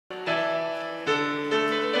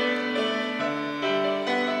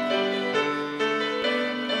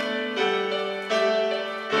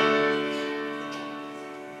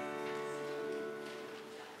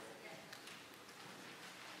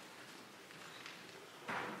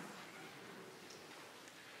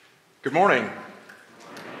Good morning.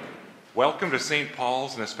 Welcome to St.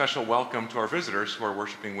 Paul's and a special welcome to our visitors who are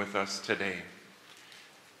worshiping with us today.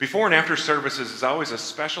 Before and after services is always a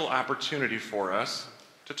special opportunity for us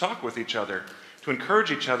to talk with each other, to encourage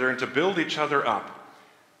each other, and to build each other up.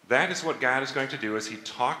 That is what God is going to do as He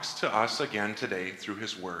talks to us again today through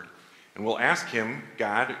His Word. And we'll ask Him,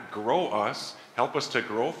 God, grow us, help us to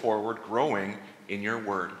grow forward, growing in your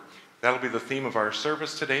Word. That'll be the theme of our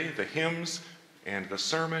service today, the hymns, and the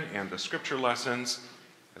sermon and the scripture lessons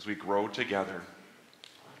as we grow together.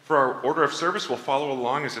 For our order of service, we'll follow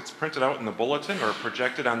along as it's printed out in the bulletin or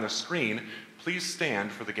projected on the screen. Please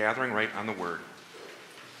stand for the gathering rite on the Word.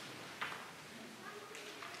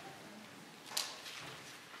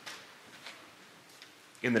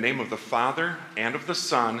 In the name of the Father, and of the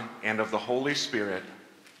Son, and of the Holy Spirit.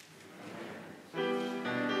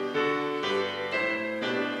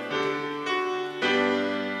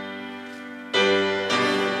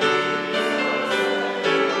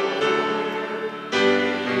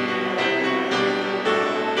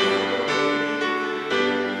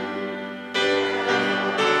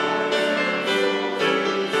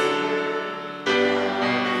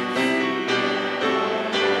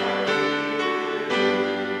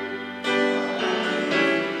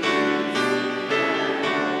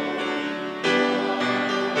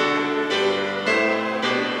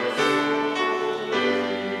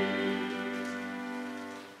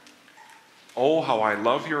 Oh, how I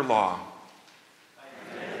love your law.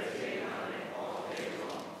 I meditate on it all day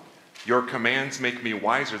long. Your commands make me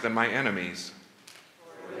wiser than my enemies.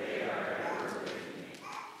 For they are ever with me.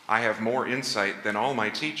 I have more insight than all my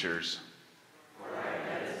teachers. For I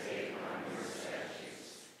meditate on your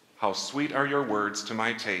statutes. How sweet are your words to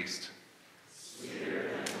my taste. Sweeter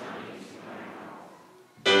than honey to my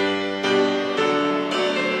mouth.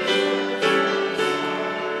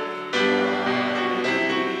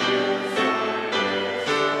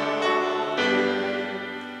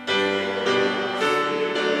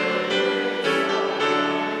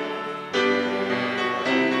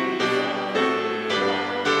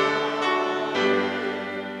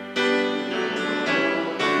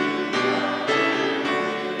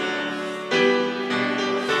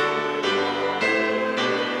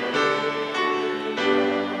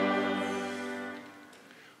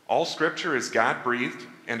 All Scripture is God-breathed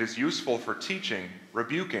and is useful for teaching,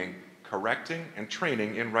 rebuking, correcting, and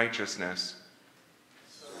training in righteousness.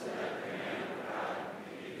 So that the man of God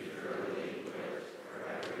may be thoroughly equipped for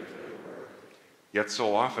every good work. Yet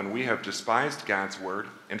so often we have despised God's word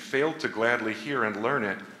and failed to gladly hear and learn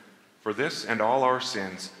it. For this and all our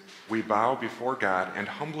sins, we bow before God and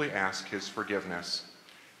humbly ask His forgiveness.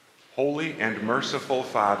 Holy and merciful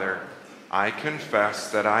Father, I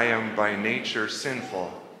confess that I am by nature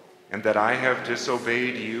sinful, and that I have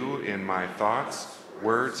disobeyed you in my thoughts,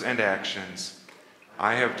 words, and actions.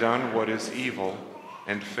 I have done what is evil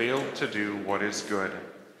and failed to do what is good.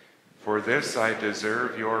 For this I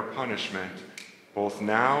deserve your punishment, both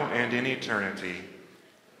now and in eternity.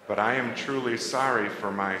 But I am truly sorry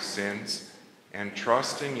for my sins, and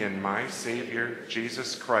trusting in my Savior,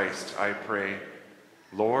 Jesus Christ, I pray,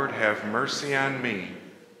 Lord, have mercy on me,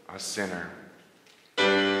 a sinner.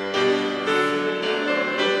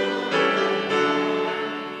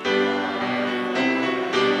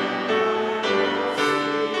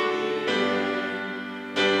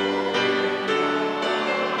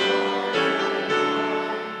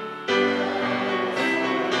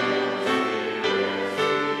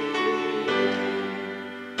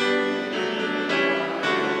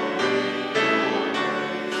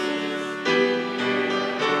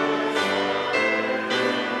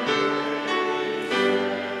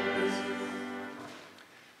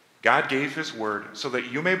 God gave His word so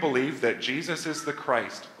that you may believe that Jesus is the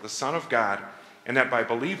Christ, the Son of God, and that by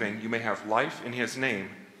believing you may have life in His name.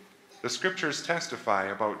 The Scriptures testify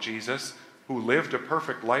about Jesus, who lived a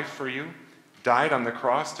perfect life for you, died on the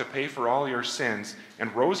cross to pay for all your sins,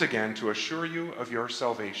 and rose again to assure you of your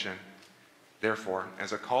salvation. Therefore,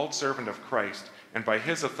 as a called servant of Christ, and by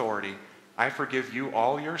His authority, I forgive you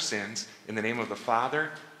all your sins in the name of the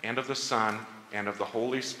Father, and of the Son, and of the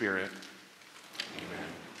Holy Spirit. Amen.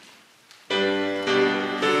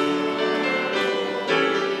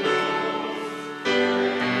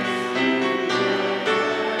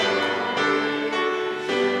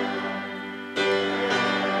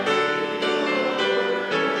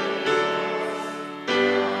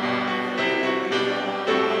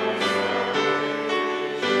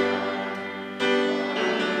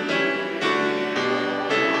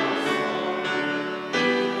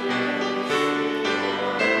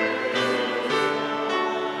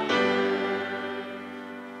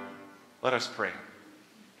 Let us pray.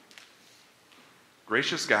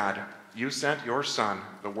 Gracious God, you sent your Son,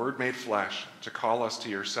 the Word made flesh, to call us to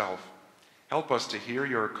yourself. Help us to hear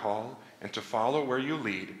your call and to follow where you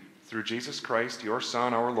lead, through Jesus Christ, your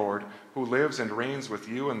Son, our Lord, who lives and reigns with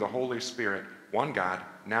you in the Holy Spirit, one God,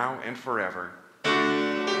 now and forever.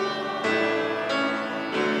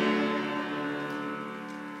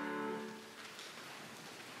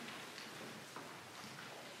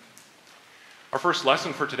 Our first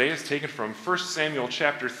lesson for today is taken from 1 Samuel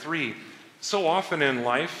chapter 3. So often in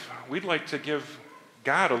life, we'd like to give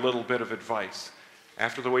God a little bit of advice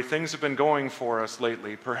after the way things have been going for us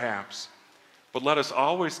lately, perhaps. But let us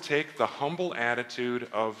always take the humble attitude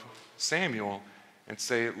of Samuel and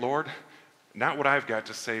say, Lord, not what I've got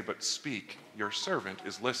to say, but speak. Your servant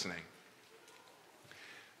is listening.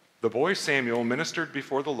 The boy Samuel ministered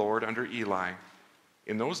before the Lord under Eli.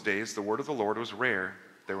 In those days, the word of the Lord was rare.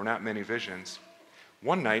 There were not many visions.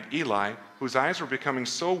 One night, Eli, whose eyes were becoming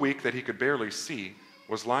so weak that he could barely see,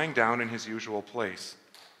 was lying down in his usual place.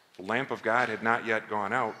 The lamp of God had not yet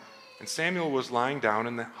gone out, and Samuel was lying down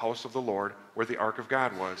in the house of the Lord where the ark of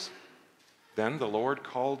God was. Then the Lord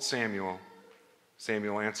called Samuel.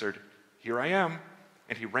 Samuel answered, Here I am.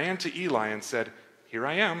 And he ran to Eli and said, Here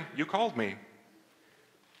I am, you called me.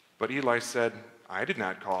 But Eli said, I did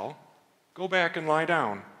not call. Go back and lie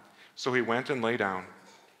down. So he went and lay down.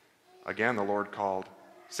 Again the Lord called,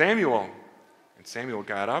 Samuel. And Samuel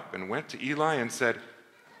got up and went to Eli and said,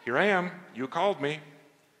 Here I am, you called me.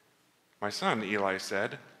 My son, Eli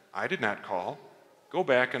said, I did not call. Go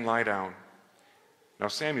back and lie down. Now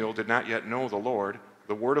Samuel did not yet know the Lord.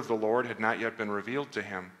 The word of the Lord had not yet been revealed to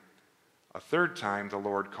him. A third time the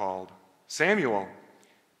Lord called, Samuel.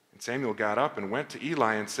 And Samuel got up and went to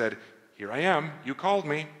Eli and said, Here I am, you called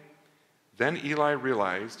me. Then Eli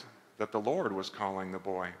realized that the Lord was calling the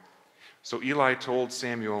boy. So Eli told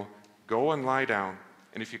Samuel, Go and lie down,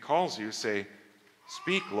 and if he calls you, say,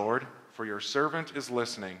 Speak, Lord, for your servant is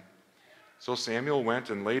listening. So Samuel went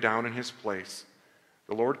and lay down in his place.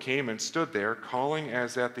 The Lord came and stood there, calling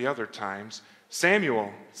as at the other times,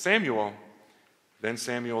 Samuel, Samuel. Then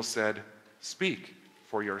Samuel said, Speak,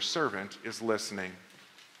 for your servant is listening.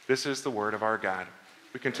 This is the word of our God.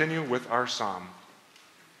 We continue with our psalm.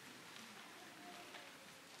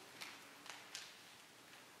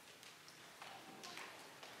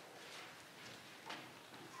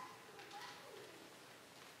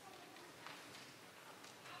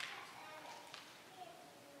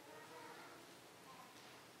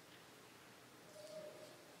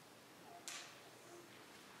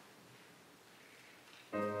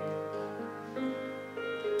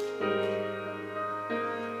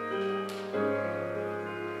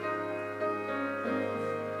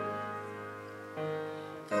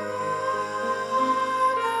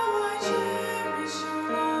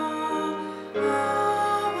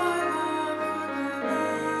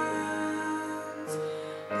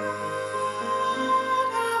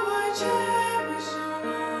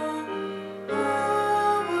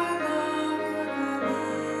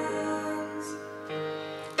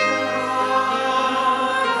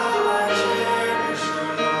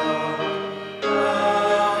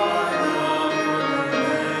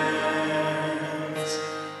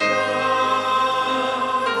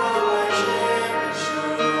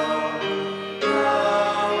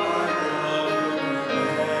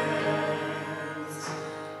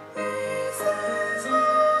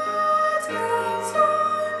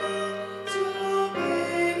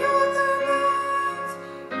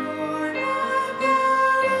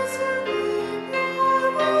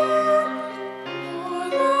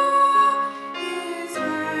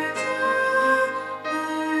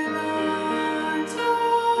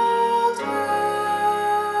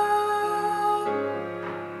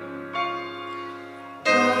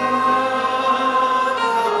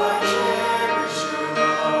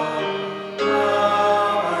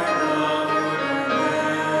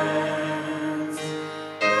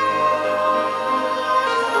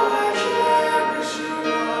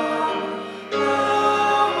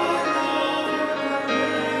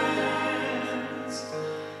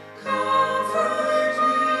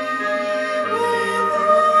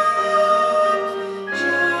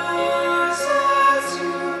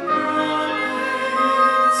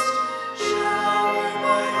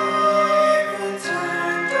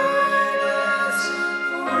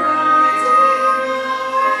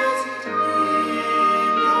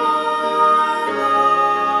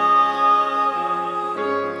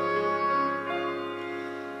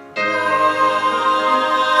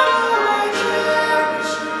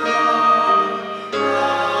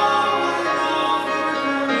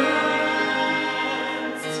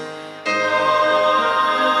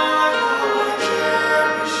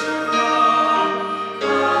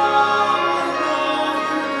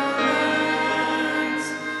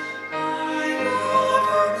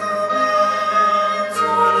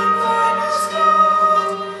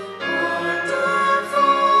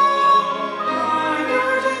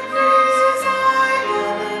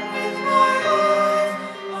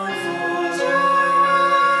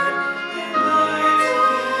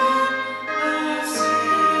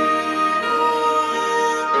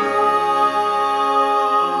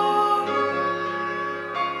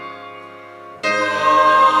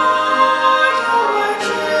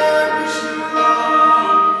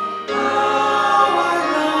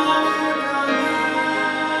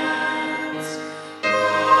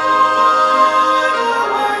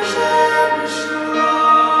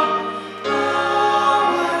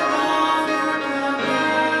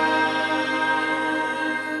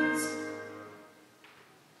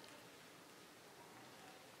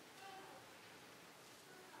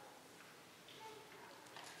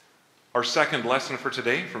 Our second lesson for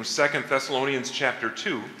today from 2 Thessalonians chapter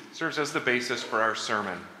 2 serves as the basis for our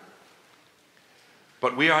sermon.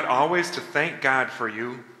 But we ought always to thank God for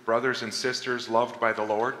you, brothers and sisters loved by the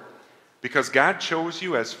Lord, because God chose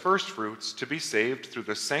you as firstfruits to be saved through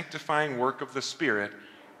the sanctifying work of the Spirit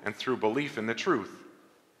and through belief in the truth.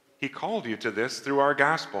 He called you to this through our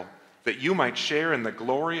gospel, that you might share in the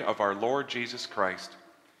glory of our Lord Jesus Christ.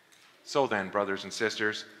 So then, brothers and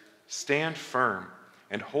sisters, stand firm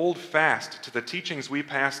and hold fast to the teachings we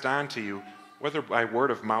passed on to you, whether by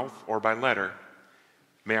word of mouth or by letter.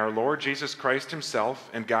 May our Lord Jesus Christ himself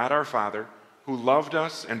and God our Father, who loved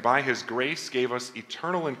us and by his grace gave us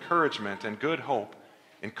eternal encouragement and good hope,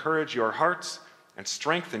 encourage your hearts and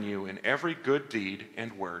strengthen you in every good deed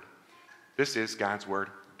and word. This is God's word.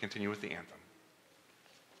 Continue with the anthem.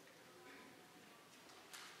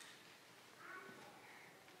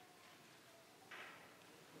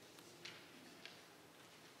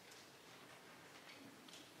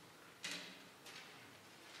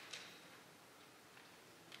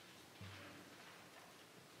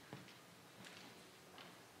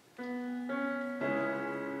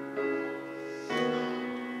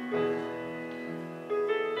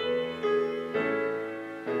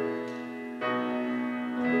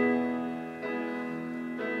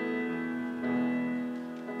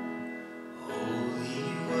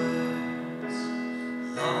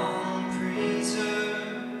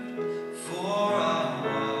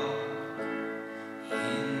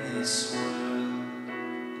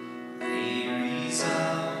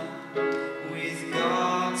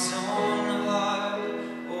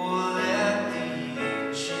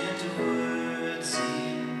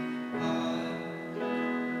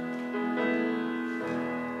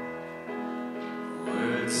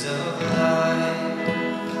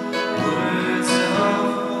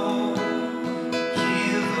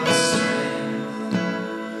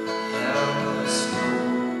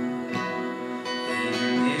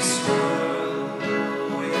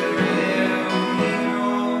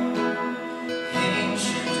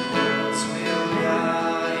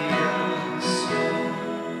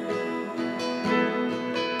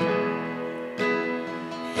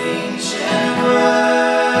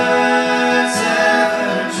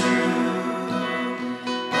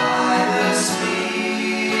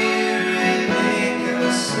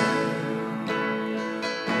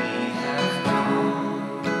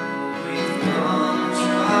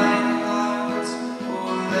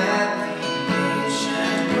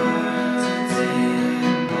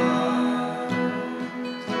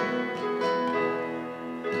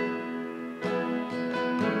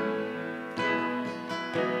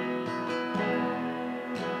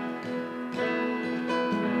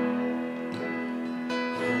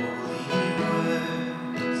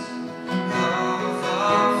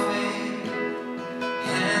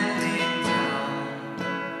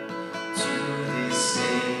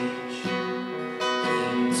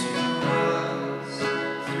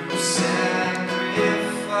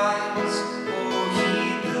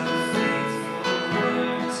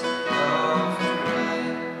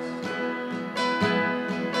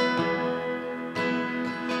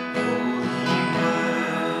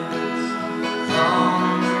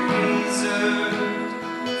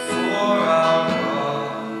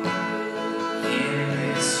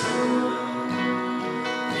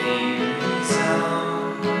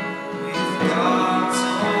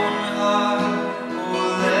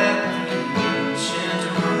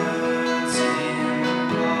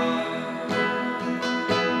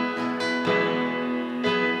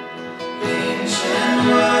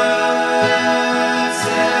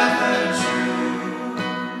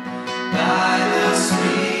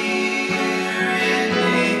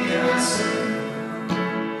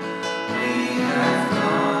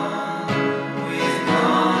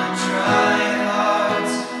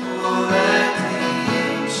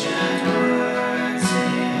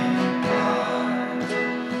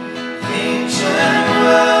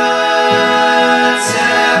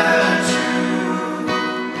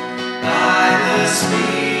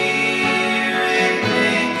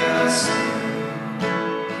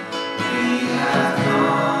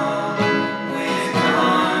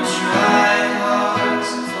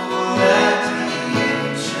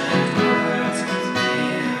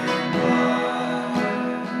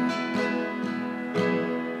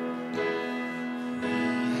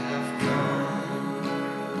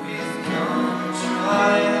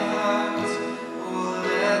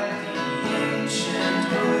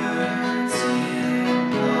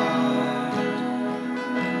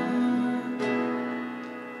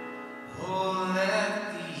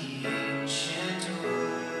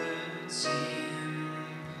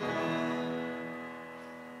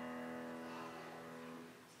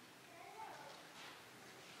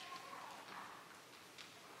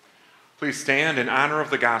 Please stand in honor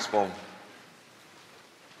of the gospel.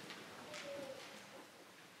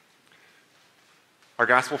 Our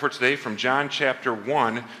gospel for today from John chapter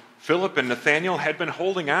 1. Philip and Nathanael had been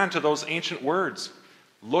holding on to those ancient words,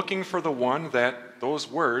 looking for the one that those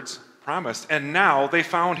words promised, and now they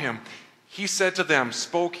found him. He said to them,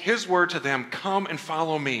 spoke his word to them, "Come and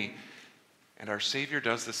follow me." And our Savior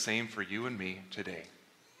does the same for you and me today.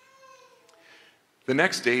 The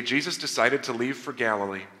next day, Jesus decided to leave for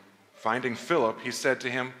Galilee. Finding Philip, he said to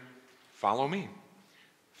him, "Follow me."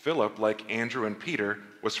 Philip, like Andrew and Peter,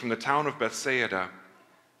 was from the town of Bethsaida.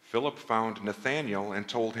 Philip found Nathanael and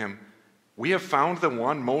told him, "We have found the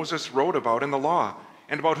one Moses wrote about in the law,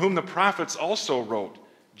 and about whom the prophets also wrote,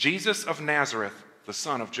 Jesus of Nazareth, the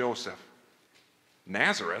son of Joseph."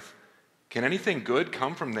 "Nazareth? Can anything good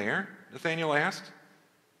come from there?" Nathanael asked.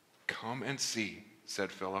 "Come and see,"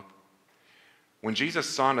 said Philip. When Jesus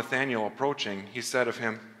saw Nathanael approaching, he said of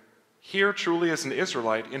him, "Here truly is an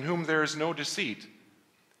Israelite in whom there is no deceit."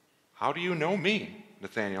 "How do you know me?"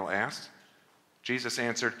 Nathanael asked. Jesus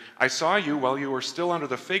answered, "I saw you while you were still under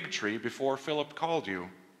the fig tree before Philip called you."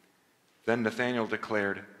 Then Nathanael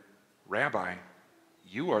declared, "Rabbi,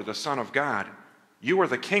 you are the Son of God. You are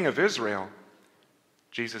the King of Israel."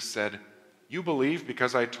 Jesus said, "You believe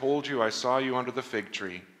because I told you I saw you under the fig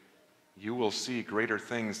tree. You will see greater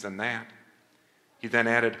things than that." He then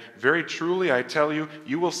added, "Very truly I tell you,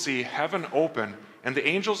 you will see heaven open and the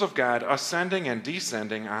angels of God ascending and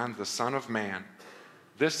descending on the Son of Man."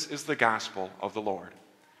 This is the gospel of the Lord.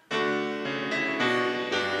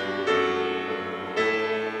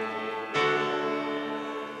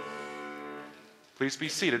 Please be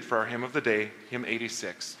seated for our hymn of the day, hymn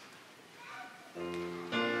 86.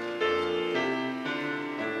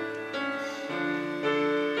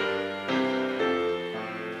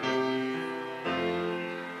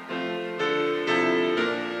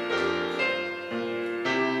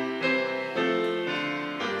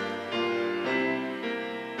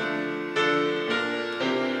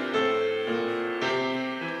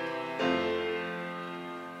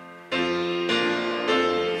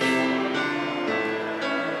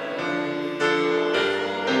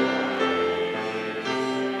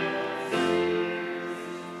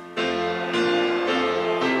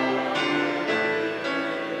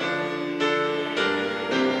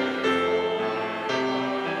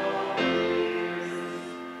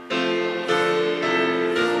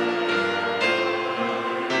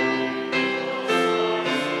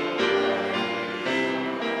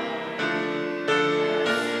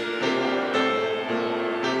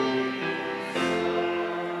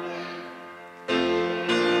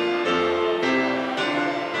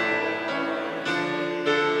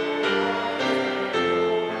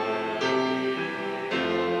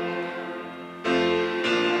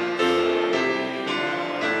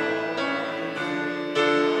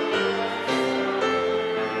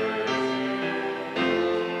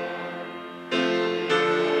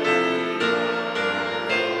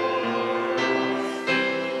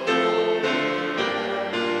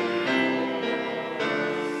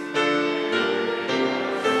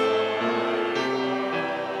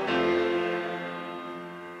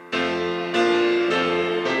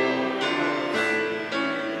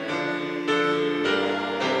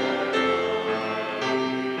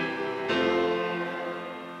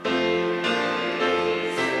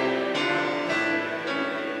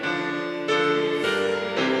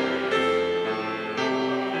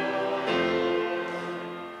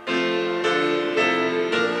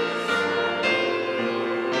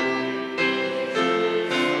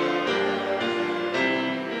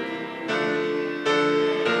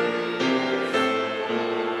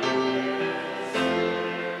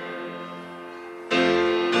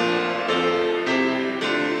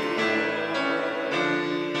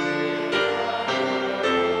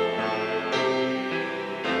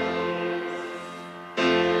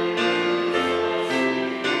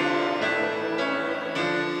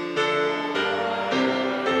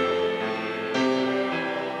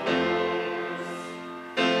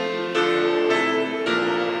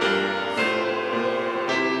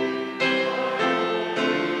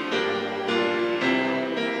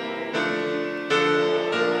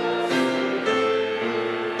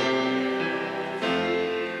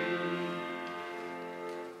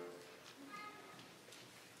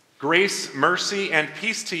 Grace, mercy, and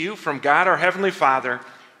peace to you from God our Heavenly Father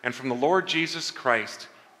and from the Lord Jesus Christ.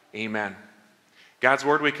 Amen. God's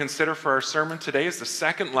word we consider for our sermon today is the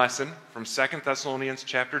second lesson from 2 Thessalonians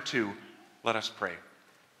chapter 2. Let us pray.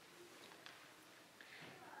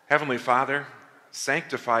 Heavenly Father,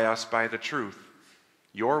 sanctify us by the truth.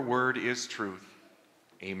 Your word is truth.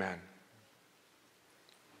 Amen.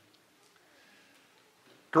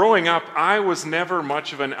 Growing up, I was never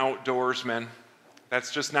much of an outdoorsman.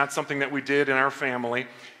 That's just not something that we did in our family.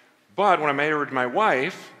 But when I married my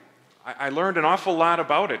wife, I learned an awful lot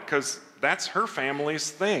about it because that's her family's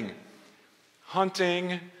thing.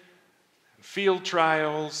 Hunting, field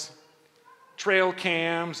trials, trail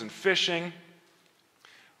cams, and fishing.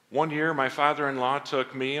 One year, my father-in-law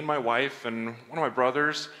took me and my wife and one of my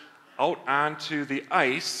brothers out onto the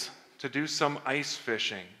ice to do some ice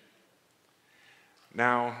fishing.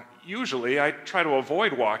 Now, usually I try to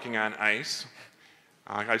avoid walking on ice.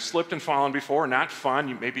 I've slipped and fallen before, not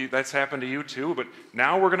fun. Maybe that's happened to you too, but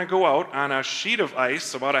now we're going to go out on a sheet of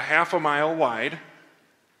ice about a half a mile wide.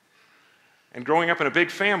 And growing up in a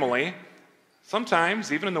big family,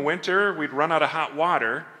 sometimes, even in the winter, we'd run out of hot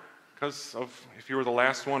water because of if you were the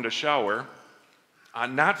last one to shower.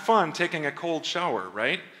 Not fun taking a cold shower,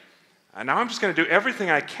 right? Now I'm just going to do everything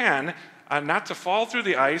I can not to fall through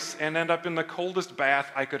the ice and end up in the coldest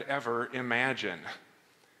bath I could ever imagine.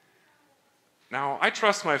 Now, I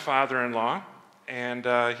trust my father-in-law, and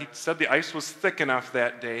he said the ice was thick enough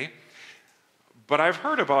that day. But I've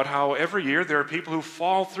heard about how every year there are people who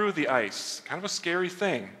fall through the ice. Kind of a scary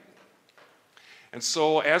thing. And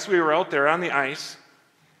so as we were out there on the ice,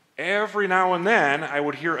 every now and then I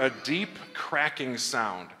would hear a deep cracking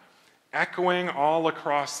sound echoing all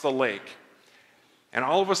across the lake. And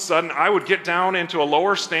all of a sudden, I would get down into a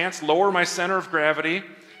lower stance, lower my center of gravity,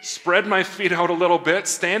 spread my feet out a little bit,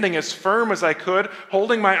 standing as firm as I could,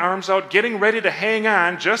 holding my arms out, getting ready to hang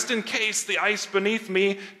on just in case the ice beneath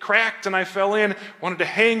me cracked and I fell in. Wanted to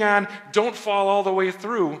hang on, don't fall all the way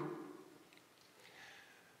through.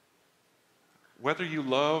 Whether you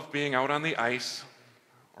love being out on the ice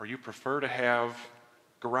or you prefer to have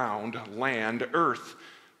ground, land, earth,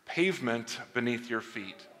 pavement beneath your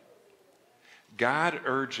feet, God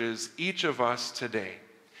urges each of us today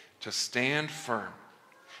to stand firm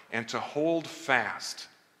and to hold fast,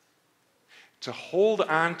 to hold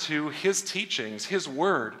on to His teachings, His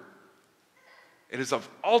word. It is of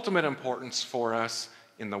ultimate importance for us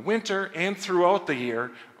in the winter and throughout the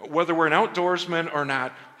year, whether we're an outdoorsman or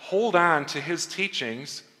not, hold on to His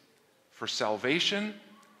teachings for salvation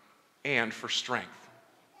and for strength.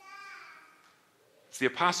 The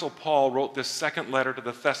Apostle Paul wrote this second letter to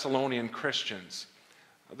the Thessalonian Christians.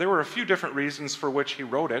 There were a few different reasons for which he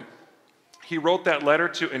wrote it. He wrote that letter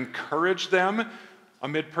to encourage them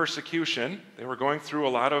amid persecution. They were going through a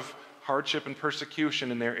lot of hardship and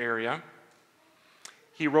persecution in their area.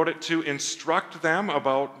 He wrote it to instruct them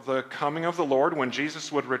about the coming of the Lord when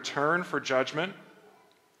Jesus would return for judgment.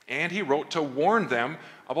 And he wrote to warn them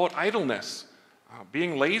about idleness,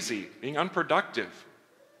 being lazy, being unproductive.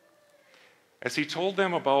 As he told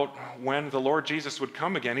them about when the Lord Jesus would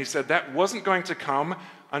come again, he said that wasn't going to come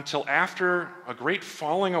until after a great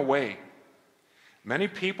falling away. Many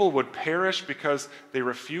people would perish because they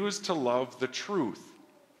refused to love the truth.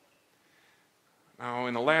 Now,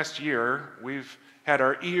 in the last year, we've had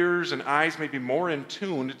our ears and eyes maybe more in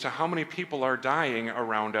tune to how many people are dying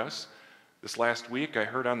around us. This last week, I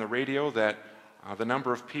heard on the radio that the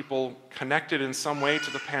number of people connected in some way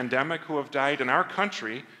to the pandemic who have died in our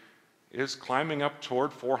country is climbing up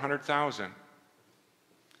toward 400,000.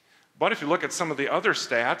 But if you look at some of the other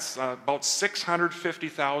stats, about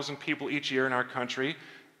 650,000 people each year in our country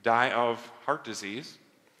die of heart disease.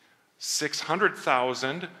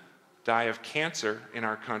 600,000 die of cancer in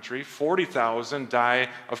our country. 40,000 die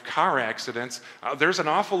of car accidents. There's an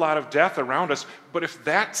awful lot of death around us, but if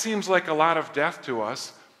that seems like a lot of death to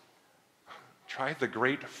us, try the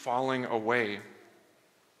great falling away.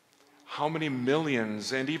 How many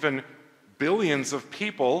millions and even billions of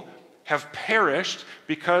people have perished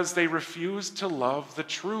because they refused to love the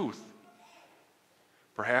truth.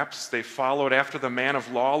 Perhaps they followed after the man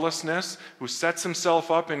of lawlessness who sets himself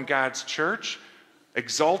up in God's church,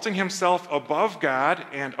 exalting himself above God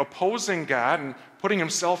and opposing God and putting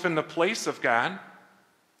himself in the place of God.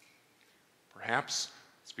 Perhaps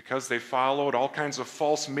it's because they followed all kinds of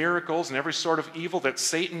false miracles and every sort of evil that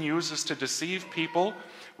Satan uses to deceive people.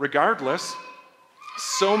 Regardless,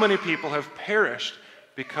 so many people have perished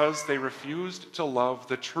because they refused to love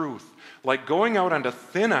the truth, like going out onto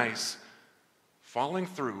thin ice, falling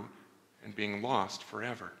through, and being lost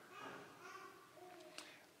forever.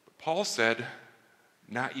 But Paul said,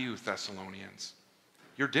 not you, Thessalonians.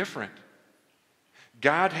 You're different.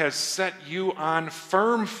 God has set you on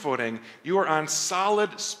firm footing. You are on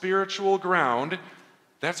solid spiritual ground.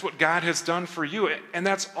 That's what God has done for you, and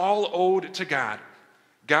that's all owed to God.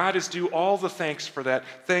 God is due all the thanks for that.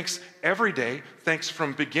 Thanks every day. Thanks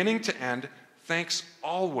from beginning to end. Thanks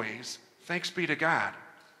always. Thanks be to God.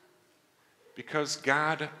 Because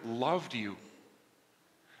God loved you.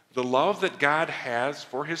 The love that God has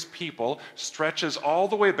for his people stretches all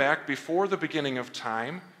the way back before the beginning of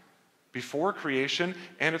time, before creation,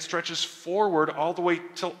 and it stretches forward all the way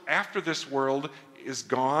till after this world is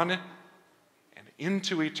gone and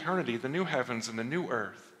into eternity, the new heavens and the new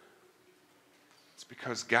earth. It's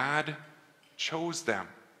because God chose them.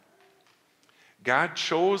 God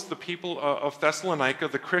chose the people of Thessalonica,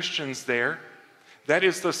 the Christians there. That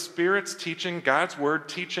is the Spirit's teaching, God's word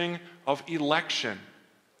teaching of election.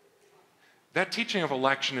 That teaching of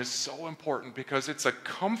election is so important because it's a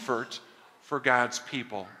comfort for God's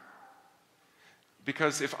people.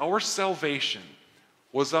 Because if our salvation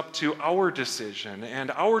was up to our decision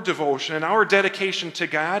and our devotion and our dedication to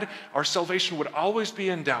God, our salvation would always be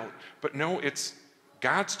in doubt. But no, it's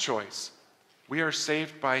God's choice. We are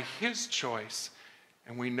saved by his choice,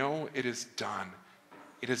 and we know it is done.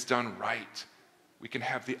 It is done right. We can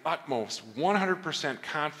have the utmost 100%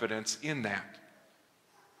 confidence in that.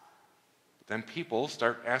 But then people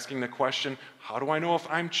start asking the question, how do I know if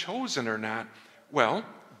I'm chosen or not? Well,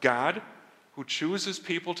 God, who chooses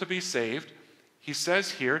people to be saved, he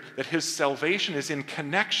says here that his salvation is in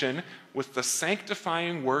connection with the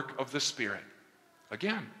sanctifying work of the Spirit.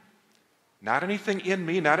 Again, not anything in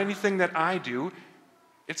me, not anything that I do.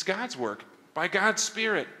 It's God's work. By God's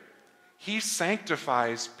Spirit, he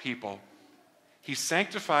sanctifies people. He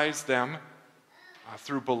sanctifies them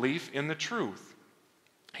through belief in the truth.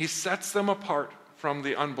 He sets them apart from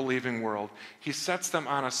the unbelieving world. He sets them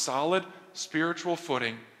on a solid spiritual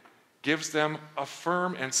footing, gives them a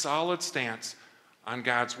firm and solid stance on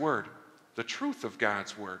God's word, the truth of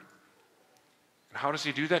God's word. And how does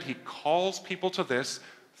he do that? He calls people to this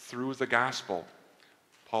through the gospel.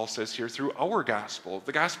 Paul says here, through our gospel,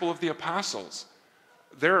 the gospel of the apostles.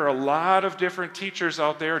 There are a lot of different teachers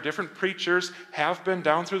out there, different preachers have been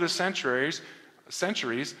down through the centuries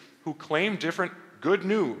who claim different good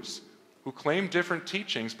news, who claim different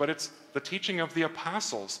teachings, but it's the teaching of the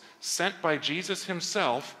apostles sent by Jesus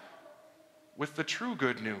himself with the true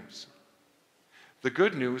good news. The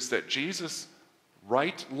good news that Jesus'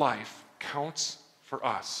 right life counts for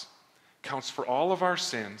us, counts for all of our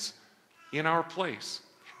sins in our place.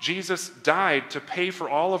 Jesus died to pay for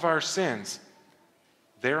all of our sins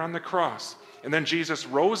there on the cross. And then Jesus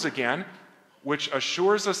rose again, which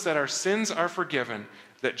assures us that our sins are forgiven,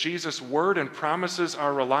 that Jesus' word and promises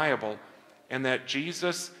are reliable, and that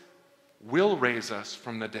Jesus will raise us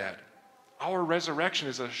from the dead. Our resurrection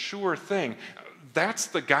is a sure thing. That's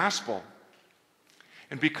the gospel.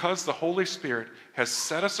 And because the Holy Spirit has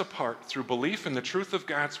set us apart through belief in the truth of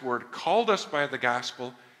God's word, called us by the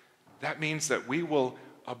gospel, that means that we will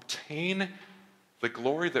obtain the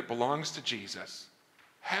glory that belongs to Jesus.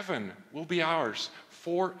 Heaven will be ours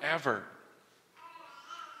forever.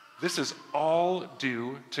 This is all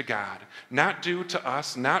due to God, not due to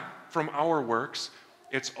us, not from our works.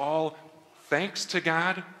 It's all thanks to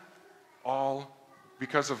God, all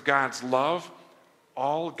because of God's love,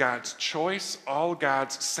 all God's choice, all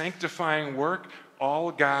God's sanctifying work,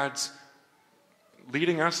 all God's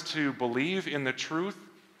leading us to believe in the truth,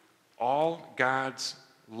 all God's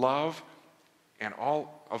love, and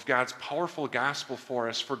all of God's powerful gospel for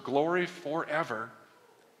us for glory forever.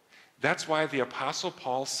 That's why the Apostle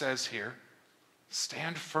Paul says here,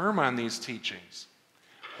 stand firm on these teachings.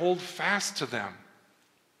 Hold fast to them.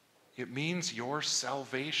 It means your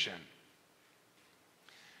salvation.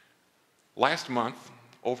 Last month,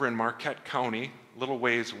 over in Marquette County, a little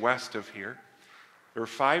ways west of here, there were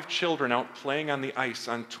 5 children out playing on the ice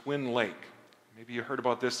on Twin Lake. Maybe you heard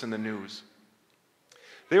about this in the news.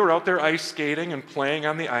 They were out there ice skating and playing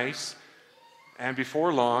on the ice, and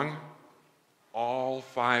before long, all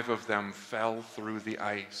 5 of them fell through the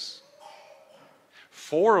ice.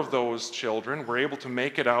 4 of those children were able to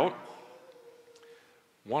make it out.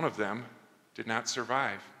 1 of them did not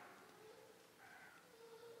survive.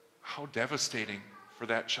 How devastating for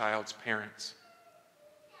that child's parents.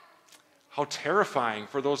 How terrifying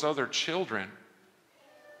for those other children.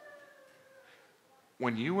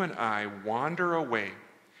 When you and I wander away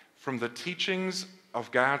from the teachings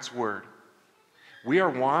of God's word, we are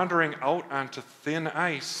wandering out onto thin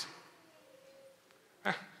ice.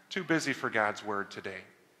 Too busy for God's word today.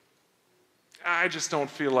 I just don't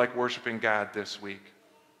feel like worshiping God this week.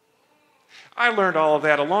 I learned all of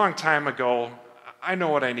that a long time ago. I know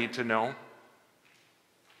what I need to know.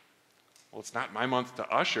 Well, it's not my month to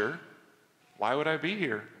usher. Why would I be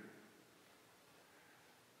here?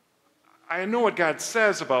 I know what God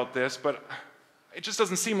says about this, but it just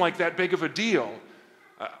doesn't seem like that big of a deal.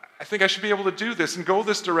 I think I should be able to do this and go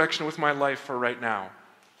this direction with my life for right now.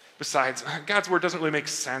 Besides, God's word doesn't really make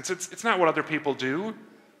sense. It's not what other people do.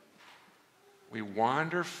 we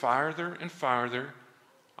wander farther and farther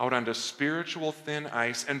out onto spiritual thin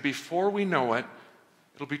ice, and before we know it,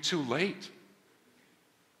 it'll be too late.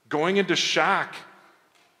 Going into shock,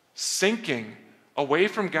 sinking away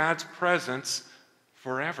from God's presence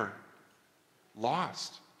forever.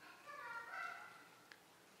 Lost.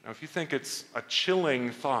 Now, if you think it's a chilling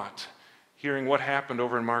thought, hearing what happened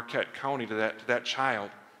over in Marquette County to that child,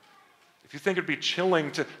 if you think it'd be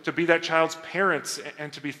chilling to be that child's parents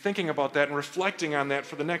and to be thinking about that and reflecting on that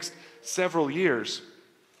for the next several years,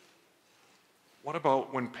 what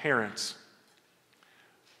about when parents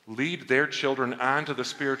lead their children onto the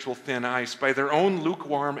spiritual thin ice by their own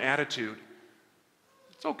lukewarm attitude?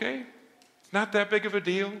 It's okay. It's not that big of a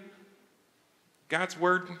deal. God's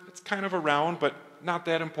word, it's kind of around, but not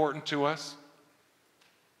that important to us.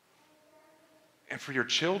 And for your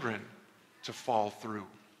children to fall through,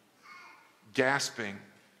 gasping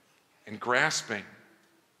and grasping,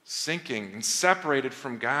 sinking and separated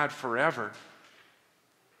from God forever.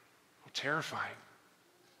 How terrifying.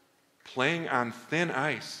 Playing on thin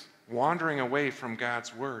ice, wandering away from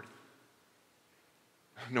God's word.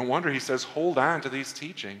 No wonder he says, hold on to these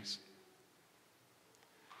teachings.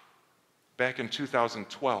 Back in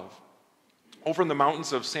 2012, over in the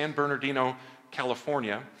mountains of San Bernardino,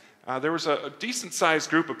 California, there was a decent-sized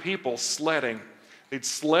group of people sledding. They'd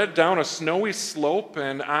sled down a snowy slope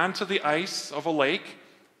and onto the ice of a lake.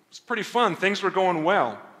 It was pretty fun. Things were going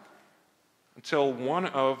well. Until one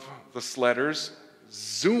of the sledders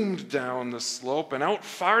zoomed down the slope and out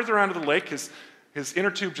farther onto the lake. His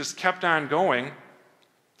inner tube just kept on going,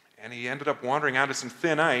 and he ended up wandering onto some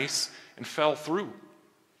thin ice and fell through.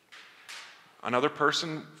 Another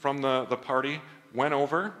person from the party went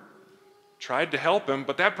over, tried to help him,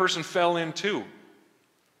 but that person fell in too.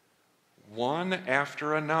 One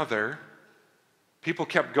after another, people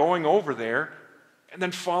kept going over there and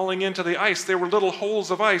then falling into the ice. There were little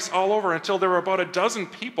holes of ice all over until there were about a dozen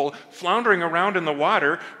people floundering around in the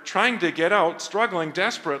water, trying to get out, struggling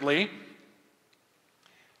desperately.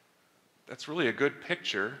 That's really a good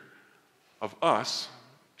picture of us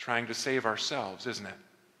trying to save ourselves, isn't it?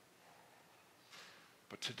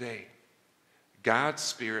 But today, God's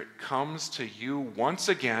Spirit comes to you once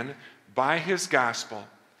again by his gospel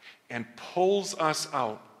and pulls us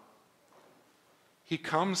out. He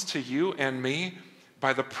comes to you and me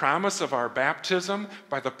by the promise of our baptism,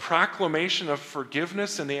 by the proclamation of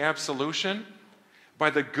forgiveness in the absolution, by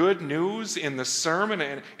the good news in the sermon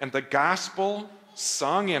and the gospel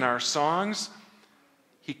sung in our songs.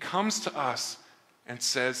 He comes to us and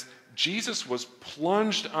says, Jesus was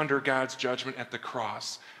plunged under God's judgment at the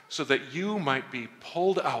cross so that you might be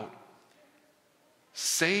pulled out,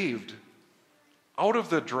 saved out of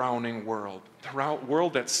the drowning world, the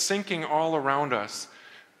world that's sinking all around us,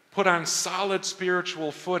 put on solid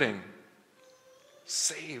spiritual footing,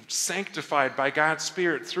 saved, sanctified by God's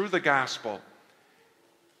Spirit through the gospel.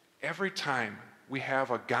 Every time we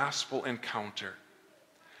have a gospel encounter,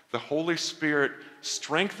 the Holy Spirit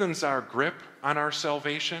strengthens our grip on our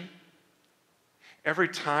salvation. Every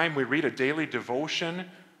time we read a daily devotion,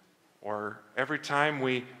 or every time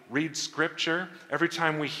we read Scripture, every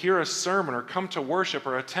time we hear a sermon or come to worship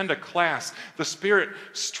or attend a class, the Spirit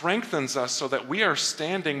strengthens us so that we are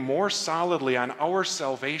standing more solidly on our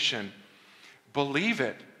salvation. Believe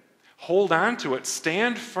it. Hold on to it.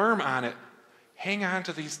 Stand firm on it. Hang on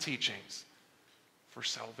to these teachings for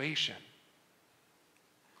salvation,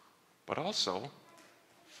 but also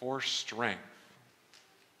for strength.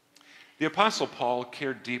 The Apostle Paul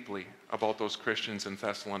cared deeply about those Christians in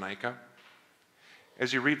Thessalonica.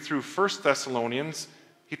 As you read through 1 Thessalonians,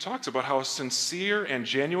 he talks about how sincere and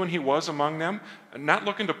genuine he was among them, not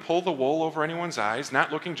looking to pull the wool over anyone's eyes,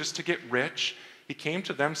 not looking just to get rich. He came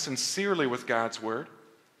to them sincerely with God's word.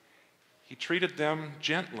 He treated them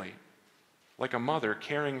gently, like a mother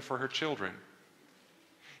caring for her children.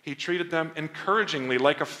 He treated them encouragingly,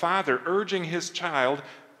 like a father urging his child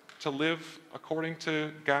to live according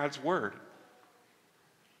to God's word.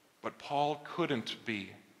 But Paul couldn't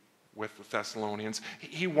be with the Thessalonians.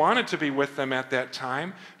 He wanted to be with them at that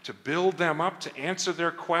time, to build them up, to answer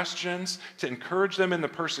their questions, to encourage them in the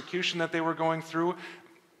persecution that they were going through.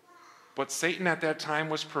 But Satan at that time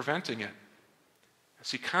was preventing it,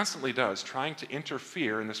 as he constantly does, trying to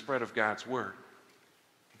interfere in the spread of God's word.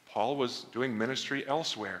 Paul was doing ministry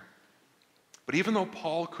elsewhere. But even though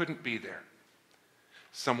Paul couldn't be there,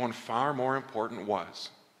 someone far more important was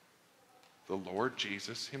the Lord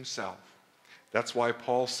Jesus himself. That's why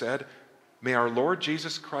Paul said, "May our Lord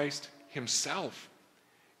Jesus Christ himself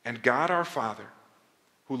and God our Father,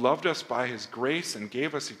 who loved us by his grace and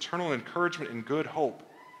gave us eternal encouragement and good hope."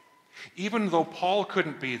 Even though Paul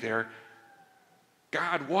couldn't be there,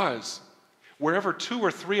 God was. Wherever 2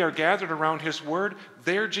 or 3 are gathered around his word,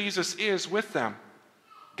 there Jesus is with them.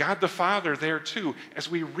 God the Father there too. As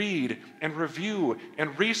we read and review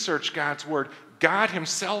and research God's word, God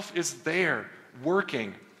himself is there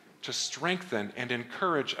working to strengthen and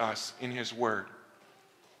encourage us in his word.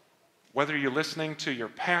 Whether you're listening to your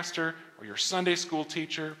pastor or your Sunday school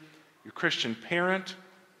teacher, your Christian parent,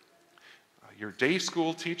 your day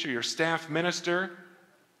school teacher, your staff minister,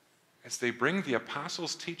 as they bring the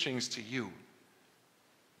apostles' teachings to you,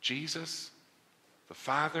 Jesus, the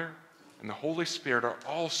Father, and the Holy Spirit are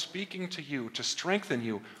all speaking to you to strengthen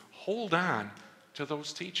you. Hold on to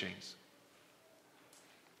those teachings.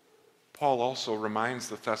 Paul also reminds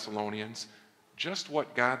the Thessalonians just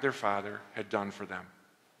what God their Father had done for them.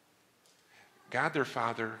 God their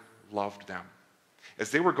Father loved them.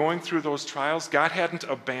 As they were going through those trials, God hadn't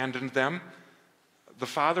abandoned them. The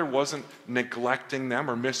Father wasn't neglecting them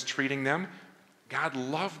or mistreating them. God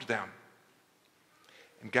loved them.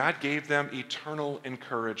 And God gave them eternal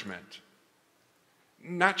encouragement.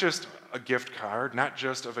 Not just a gift card, not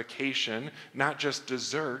just a vacation, not just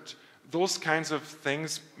dessert. Those kinds of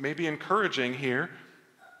things may be encouraging here,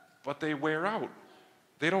 but they wear out.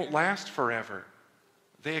 They don't last forever.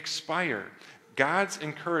 They expire. God's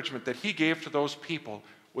encouragement that he gave to those people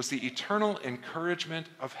was the eternal encouragement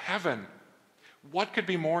of heaven. What could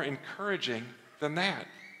be more encouraging than that?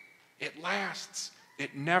 It lasts.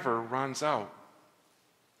 It never runs out.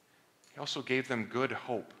 He also gave them good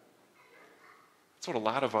hope. That's what a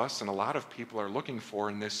lot of us and a lot of people are looking for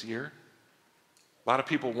in this year. A lot of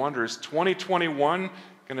people wonder, is 2021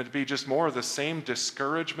 going to be just more of the same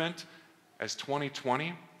discouragement as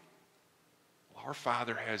 2020? Well, our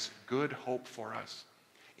Father has good hope for us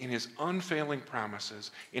in his unfailing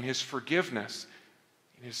promises, in his forgiveness,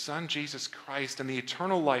 in his Son Jesus Christ, and the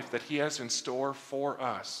eternal life that he has in store for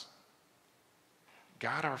us.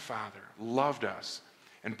 God our Father loved us,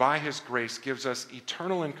 and by his grace gives us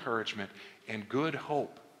eternal encouragement and good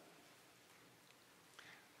hope.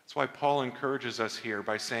 That's why Paul encourages us here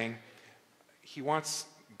by saying he wants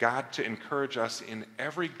God to encourage us in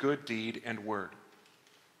every good deed and word.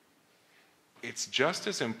 It's just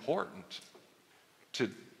as important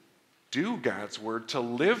to do God's word, to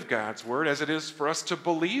live God's word, as it is for us to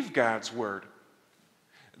believe God's word.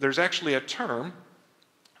 There's actually a term.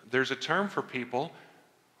 There's a term for people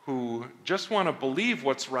who just want to believe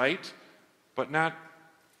what's right, but not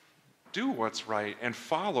do what's right and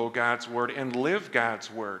follow God's word and live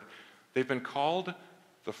God's word. They've been called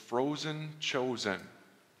the frozen chosen.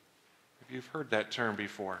 If you've heard that term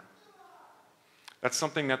before. That's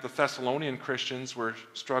something that the Thessalonian Christians were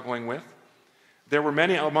struggling with. There were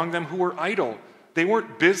many among them who were idle. They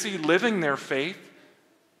weren't busy living their faith.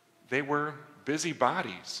 They were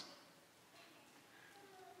busybodies.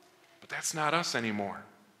 But that's not us anymore.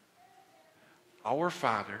 Our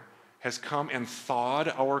Father has come and thawed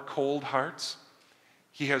our cold hearts.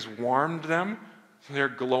 He has warmed them. They're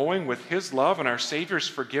glowing with his love and our Savior's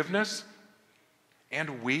forgiveness.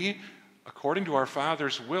 And we, according to our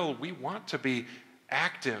Father's will, we want to be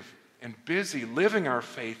active and busy living our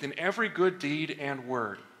faith in every good deed and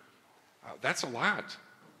word. That's a lot.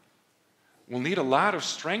 We'll need a lot of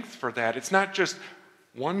strength for that. It's not just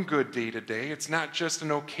one good deed a day. It's not just an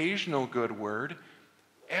occasional good word.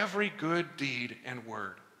 Every good deed and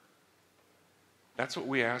word. That's what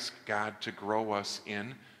we ask God to grow us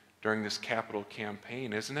in during this capital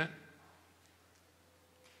campaign, isn't it?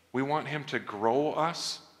 We want him to grow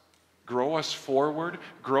us forward,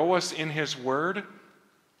 grow us in his word.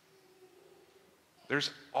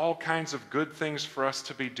 There's all kinds of good things for us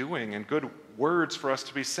to be doing and good words for us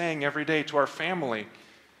to be saying every day to our family,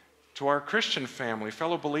 to our Christian family,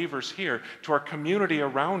 fellow believers here, to our community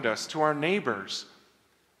around us, to our neighbors.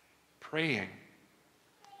 Praying,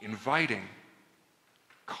 inviting,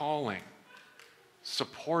 calling,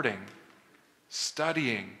 supporting,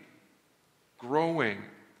 studying, growing,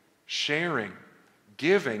 sharing,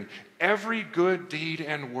 giving, every good deed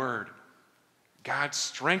and word. God,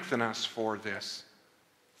 strengthen us for this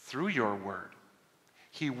through your word.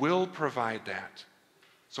 He will provide that.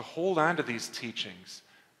 So hold on to these teachings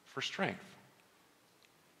for strength.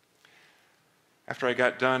 After I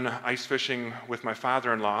got done ice fishing with my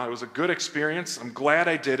father-in-law, it was a good experience. I'm glad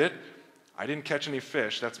I did it. I didn't catch any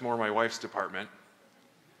fish. That's more my wife's department.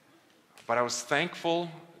 But I was thankful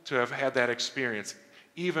to have had that experience.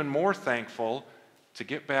 Even more thankful to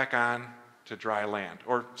get back on to dry land,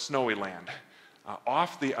 or snowy land,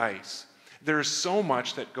 off the ice. There's so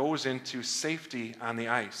much that goes into safety on the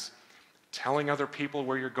ice. Telling other people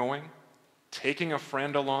where you're going, taking a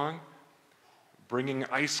friend along, bringing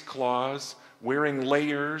ice claws, wearing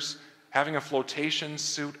layers, having a flotation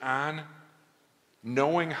suit on,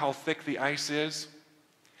 knowing how thick the ice is,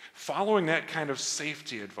 following that kind of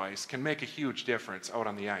safety advice can make a huge difference out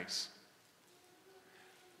on the ice.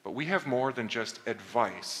 But we have more than just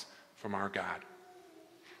advice from our God.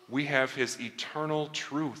 We have his eternal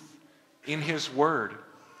truth in his word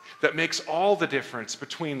that makes all the difference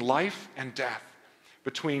between life and death,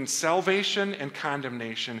 between salvation and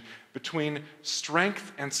condemnation, between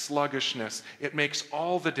strength and sluggishness. It makes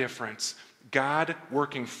all the difference. God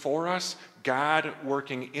working for us, God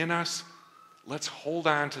working in us. Let's hold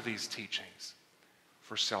on to these teachings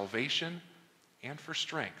for salvation and for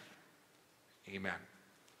strength. Amen.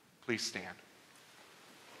 Please stand.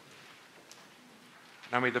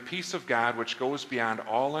 Now may the peace of God, which goes beyond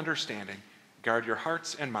all understanding, guard your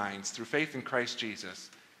hearts and minds through faith in Christ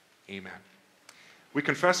Jesus. Amen. We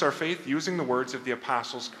confess our faith using the words of the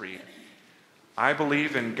Apostles' Creed. I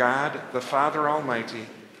believe in God, the Father Almighty,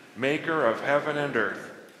 maker of heaven and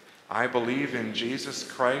earth. I believe in Jesus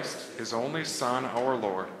Christ, his only Son, our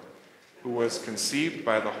Lord, who was conceived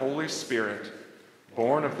by the Holy Spirit,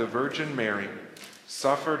 born of the Virgin Mary,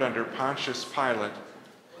 suffered under Pontius Pilate,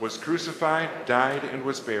 was crucified, died, and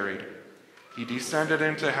was buried. He descended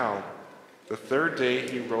into hell. The third day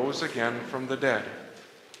he rose again from the dead.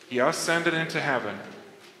 He ascended into heaven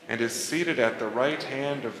and is seated at the right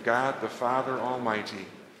hand of God the Father Almighty.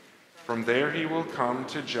 From there he will come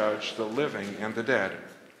to judge the living and the dead.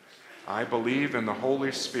 I believe in the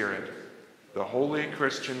Holy Spirit, the holy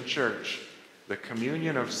Christian church, the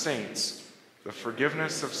communion of saints, the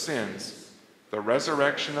forgiveness of sins, the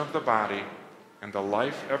resurrection of the body, and the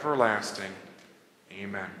life everlasting.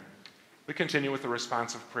 Amen. We continue with the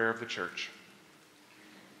responsive prayer of the church.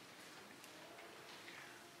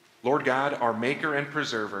 Lord God, our maker and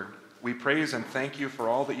preserver, we praise and thank you for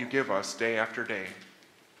all that you give us day after day.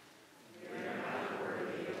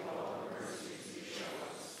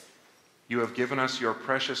 You have given us your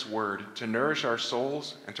precious word to nourish our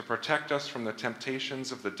souls and to protect us from the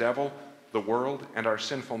temptations of the devil, the world, and our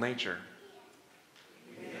sinful nature.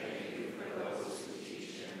 We thank you for those who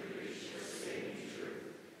teach and preach your saving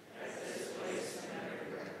truth at this place and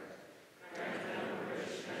everywhere. Grant them a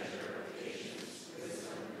rich measure of patience,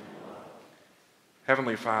 wisdom, and love.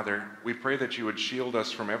 Heavenly Father, we pray that you would shield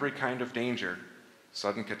us from every kind of danger,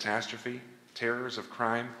 sudden catastrophe, terrors of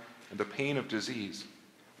crime, and the pain of disease.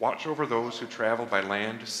 Watch over those who travel by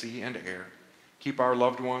land, sea, and air. Keep our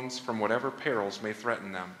loved ones from whatever perils may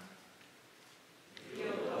threaten them.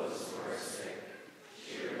 Heal those who are sick,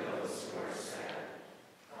 cheer those who are sad,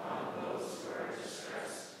 calm those who are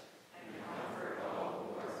distressed, and comfort all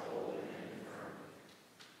who are old and infirm.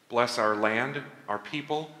 Bless our land, our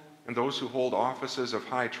people, and those who hold offices of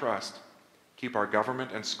high trust. Keep our government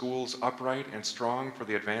and schools upright and strong for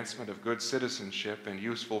the advancement of good citizenship and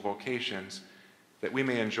useful vocations, that we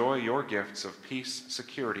may enjoy your gifts of peace,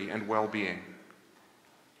 security, and well-being.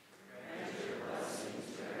 Grant your blessings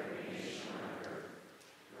to every nation on earth.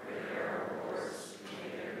 Where there are wars, may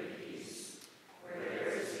there be peace. Where there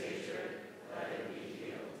is hatred, let it be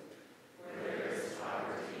healed. Where there is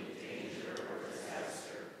poverty, danger, or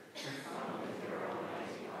disaster, come with your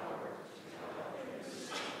almighty power to help and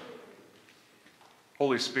restore.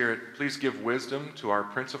 Holy Spirit, please give wisdom to our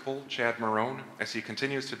principal, Chad Marone, as he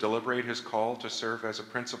continues to deliberate his call to serve as a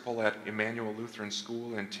principal at Emmanuel Lutheran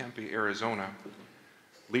School in Tempe, Arizona.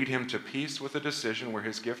 Lead him to peace with a decision where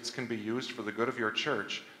his gifts can be used for the good of your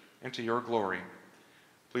church and to your glory.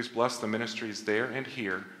 Please bless the ministries there and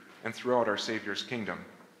here and throughout our Savior's kingdom.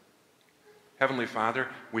 Heavenly Father,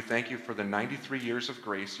 we thank you for the 93 years of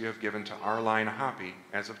grace you have given to Arline Hoppy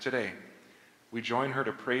as of today. We join her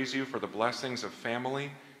to praise you for the blessings of family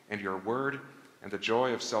and your word and the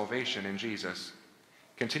joy of salvation in Jesus.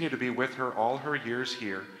 Continue to be with her all her years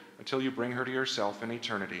here until you bring her to yourself in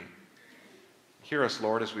eternity. Hear us,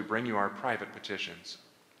 Lord, as we bring you our private petitions.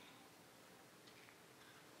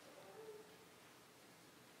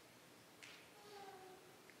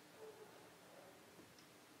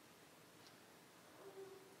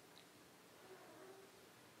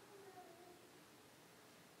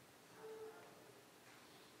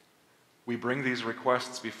 We bring these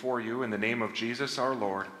requests before you in the name of Jesus our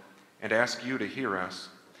Lord and ask you to hear us.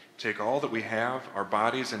 Take all that we have, our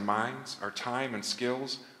bodies and minds, our time and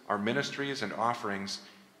skills, our ministries and offerings,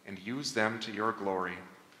 and use them to your glory.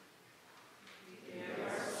 We give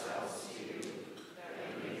ourselves to you, that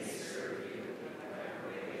we may serve you in whatever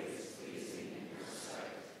way is pleasing in your sight.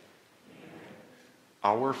 Amen.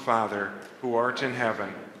 Our Father, who art in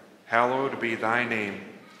heaven, hallowed be thy name.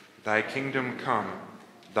 Thy kingdom come.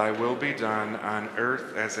 Thy will be done on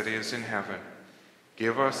earth as it is in heaven.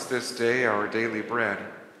 Give us this day our daily bread,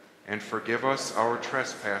 and forgive us our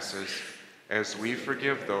trespasses, as we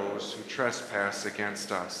forgive those who trespass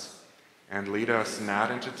against us. And lead us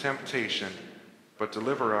not into temptation, but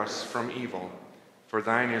deliver us from evil. For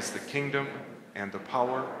thine is the kingdom, and the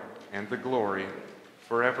power, and the glory,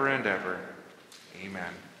 forever and ever.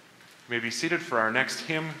 Amen. You may be seated for our next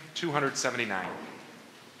hymn, 279.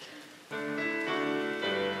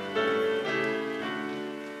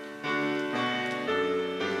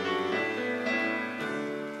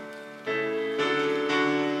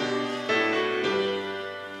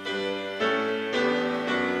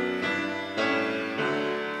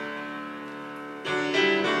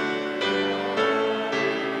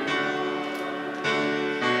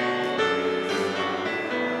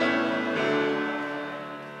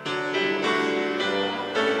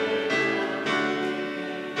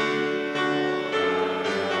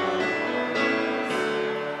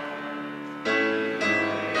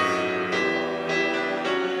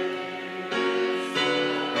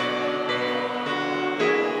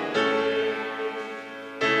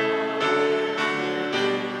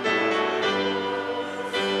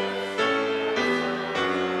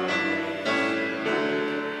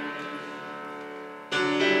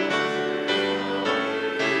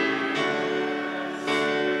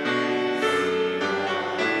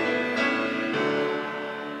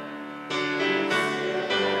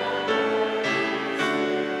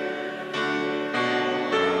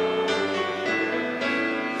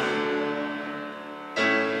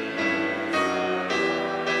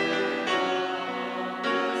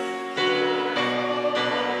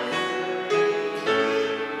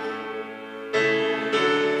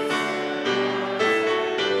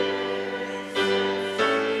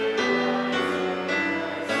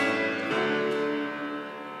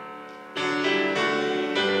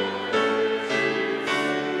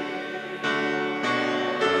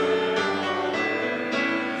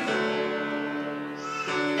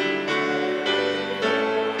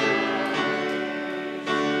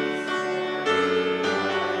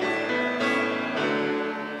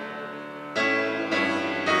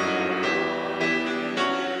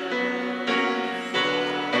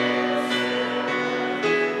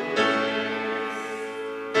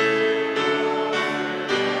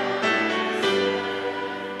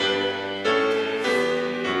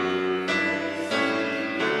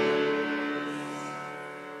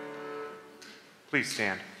 Please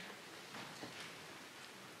stand.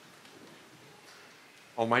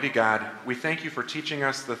 Almighty God, we thank you for teaching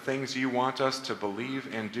us the things you want us to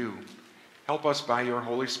believe and do. Help us by your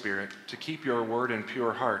Holy Spirit to keep your word in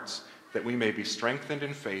pure hearts, that we may be strengthened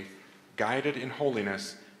in faith, guided in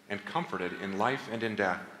holiness, and comforted in life and in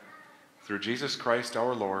death. Through Jesus Christ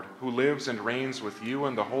our Lord, who lives and reigns with you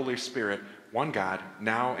and the Holy Spirit, one God,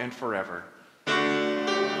 now and forever.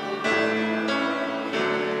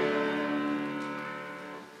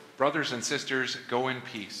 Brothers and sisters, go in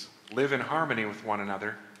peace. Live in harmony with one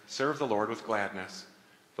another. Serve the Lord with gladness.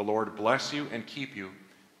 The Lord bless you and keep you.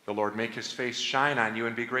 The Lord make his face shine on you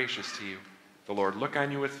and be gracious to you. The Lord look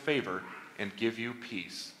on you with favor and give you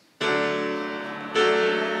peace.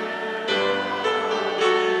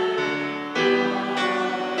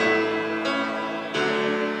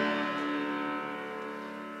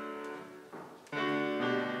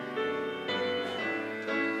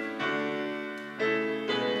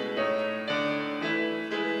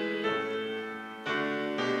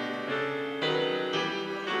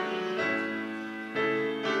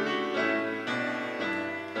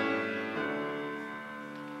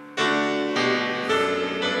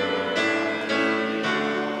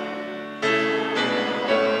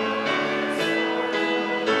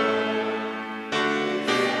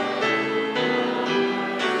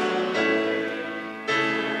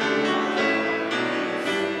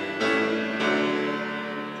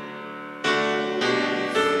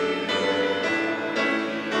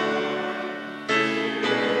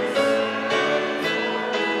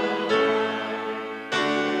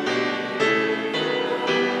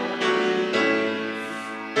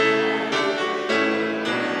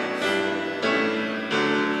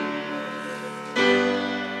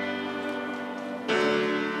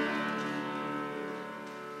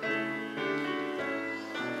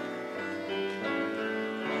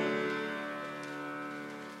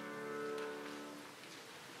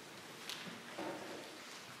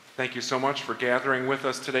 Thank you so much for gathering with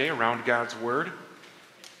us today around God's Word.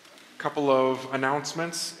 A couple of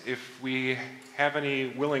announcements. If we have any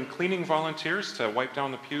willing cleaning volunteers to wipe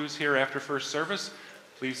down the pews here after first service,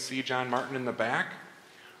 please see John Martin in the back.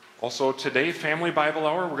 Also today, Family Bible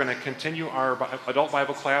Hour, we're going to continue our adult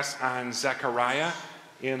Bible class on Zechariah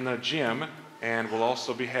in the gym, and we'll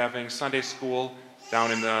also be having Sunday school down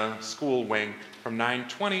in the school wing from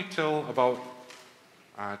 9:20 till about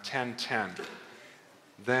 10:10.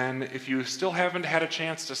 Then if you still haven't had a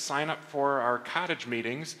chance to sign up for our cottage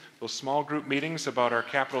meetings, those small group meetings about our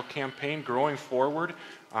capital campaign growing forward,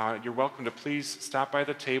 you're welcome to please stop by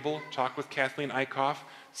the table, talk with Kathleen Eichhoff,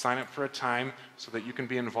 sign up for a time so that you can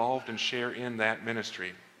be involved and share in that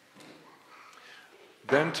ministry.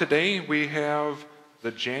 Then today we have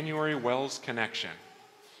the January Wells Connection.